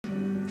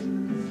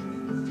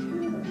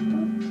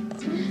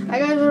Hi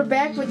guys, we're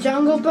back with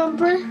Jungle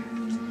Bumper.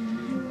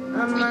 I'm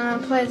gonna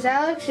play as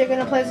Alex, you're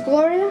gonna play as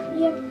Gloria?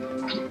 Yep.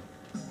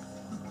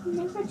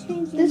 Never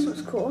changing. This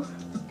was cool.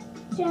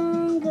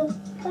 Jungle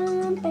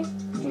Bumper.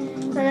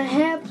 And I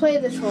have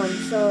played this one,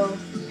 so,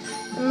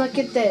 and look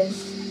at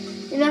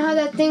this. You know how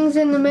that thing's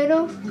in the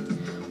middle?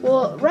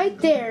 Well, right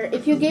there,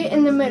 if you get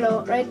in the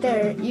middle, right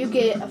there, you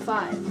get a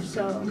 5,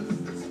 so.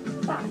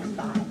 5.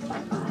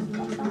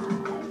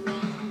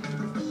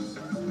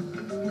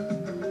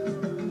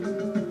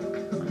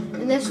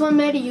 And this one,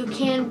 Maddie, you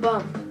can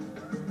bump.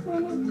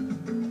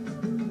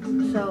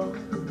 So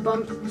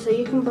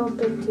you can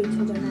bump into each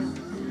other now.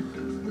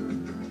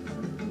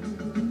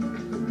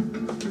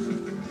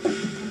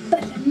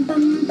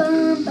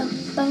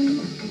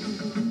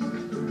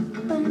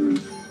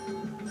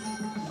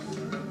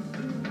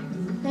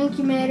 Thank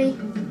you, Maddie.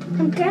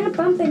 I'm kind of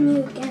bumping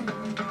you again.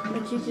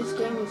 But you just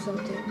gave me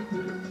something.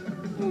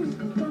 Yeah, I'm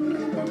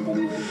bumping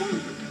you again.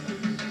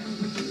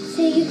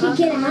 So you can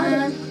get out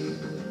of it.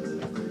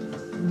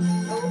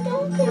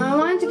 I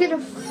wanted to get a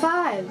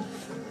 5.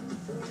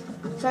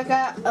 So I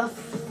got a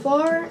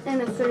 4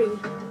 and a 3.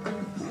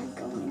 I'm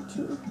going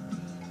to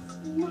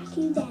knock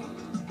you down.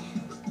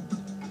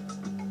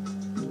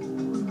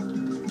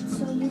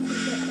 So you can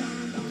get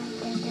down.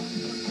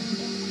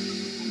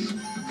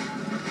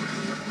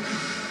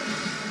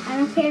 I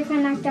don't care if I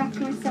knocked off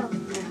myself.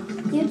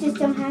 You just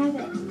don't have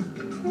it.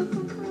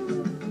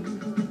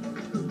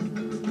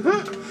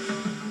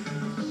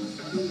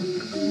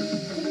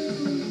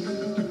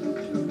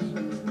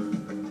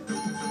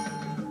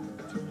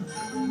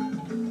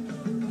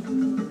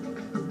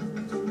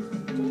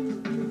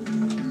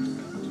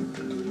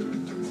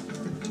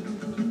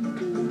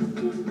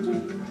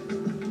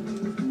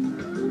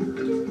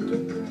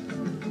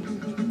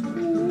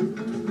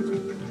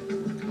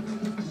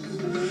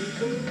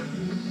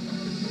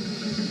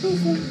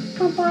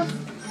 Pump off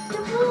the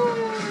wall.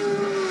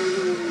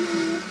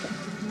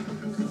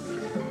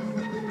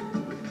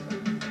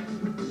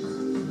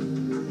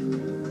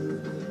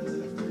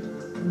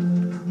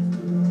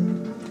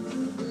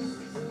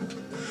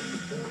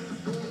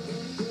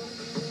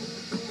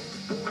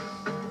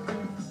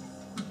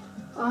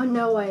 Oh,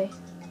 no way.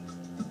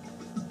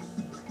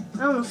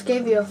 I almost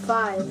gave you a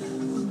 5.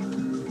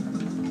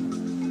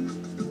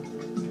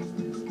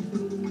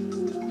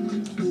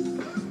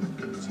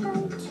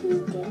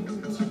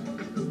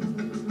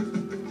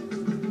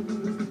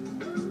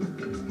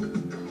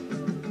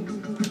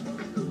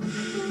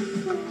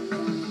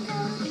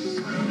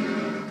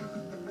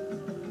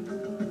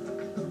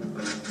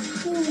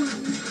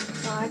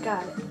 Oh, I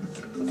got it.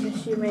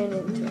 Because she ran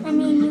into it. I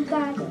mean, you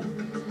got it.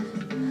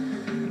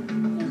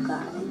 You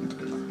got it.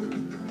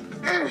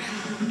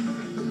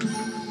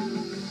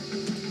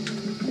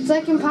 It's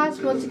like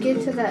impossible to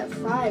get to that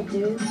 5,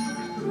 dude.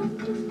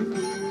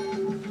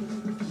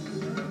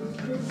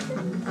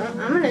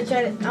 I'm gonna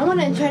try to. I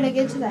wanna try to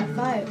get to that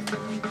 5.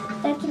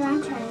 That's what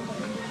I'm trying to do.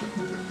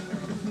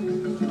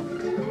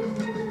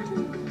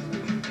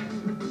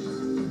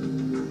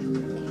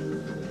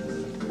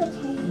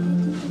 Okay.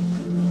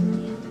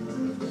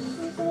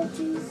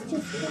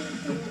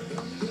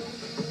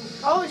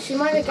 Oh, she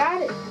might have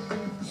got it.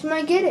 She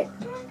might get it.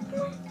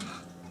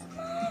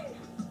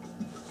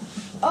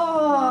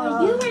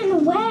 Oh. You ran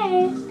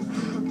away.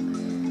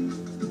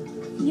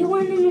 You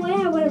went in the way,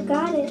 I would have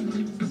got it.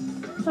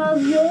 So it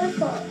was your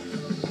fault.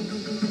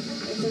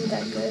 Isn't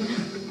that good?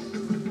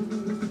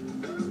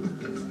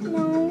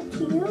 No,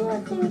 to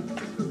you,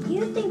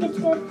 you think it's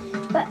good,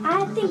 but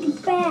I think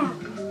it's bad.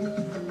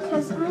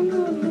 Because I'm the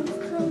one who's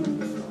playing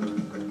this one.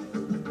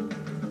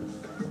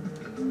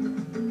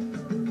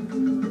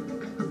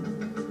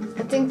 I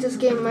think this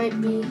game might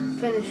be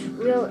finished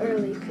real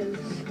early because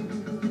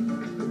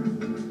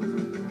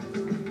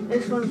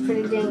this one's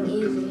pretty dang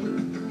easy.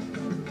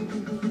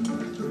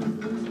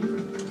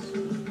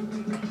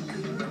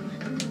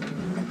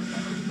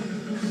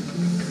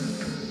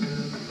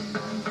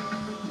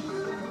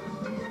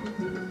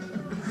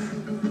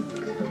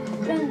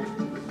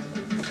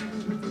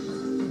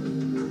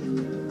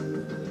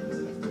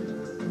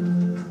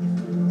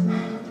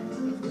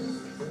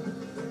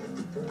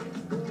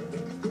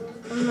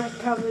 I'm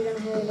probably gonna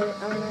hit it,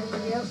 aren't I?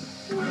 Yep.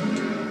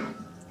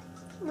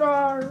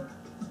 Roar.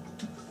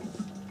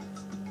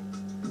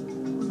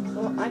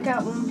 Well, I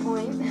got 1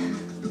 point.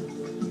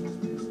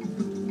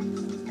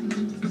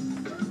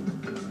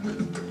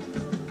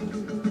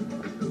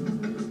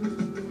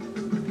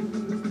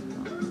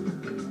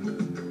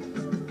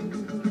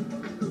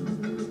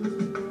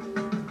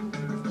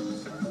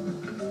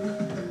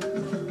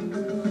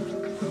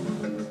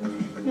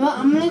 You know what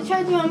I'm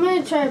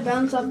gonna try to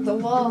bounce off the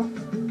wall.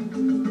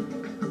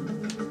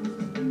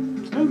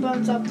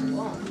 Bounce off the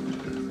wall.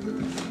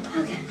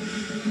 Okay.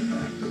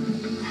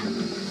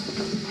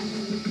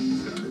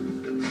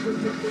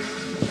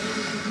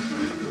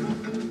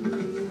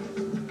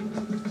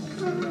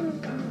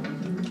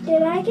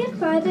 Did I get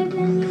farther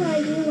than you or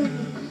you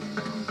winning?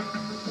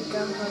 I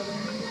got farther.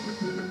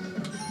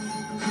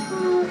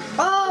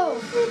 Oh!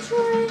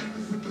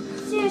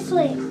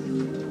 Seriously.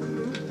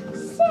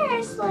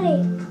 Seriously.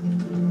 play.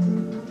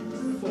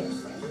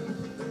 Seriously.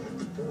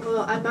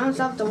 Well, I bounced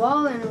off the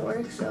wall and it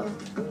worked, so.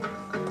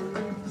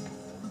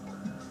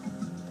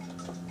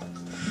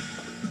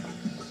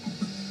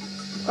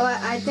 Oh,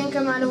 I think I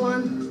might have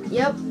won.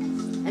 Yep,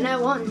 and I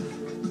won.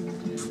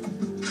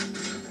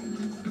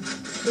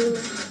 2.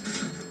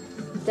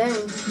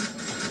 Dang.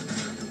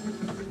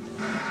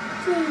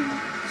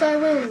 So I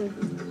win.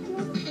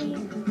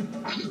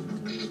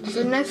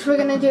 So next we're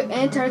gonna do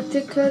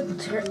Antarctica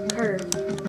curve.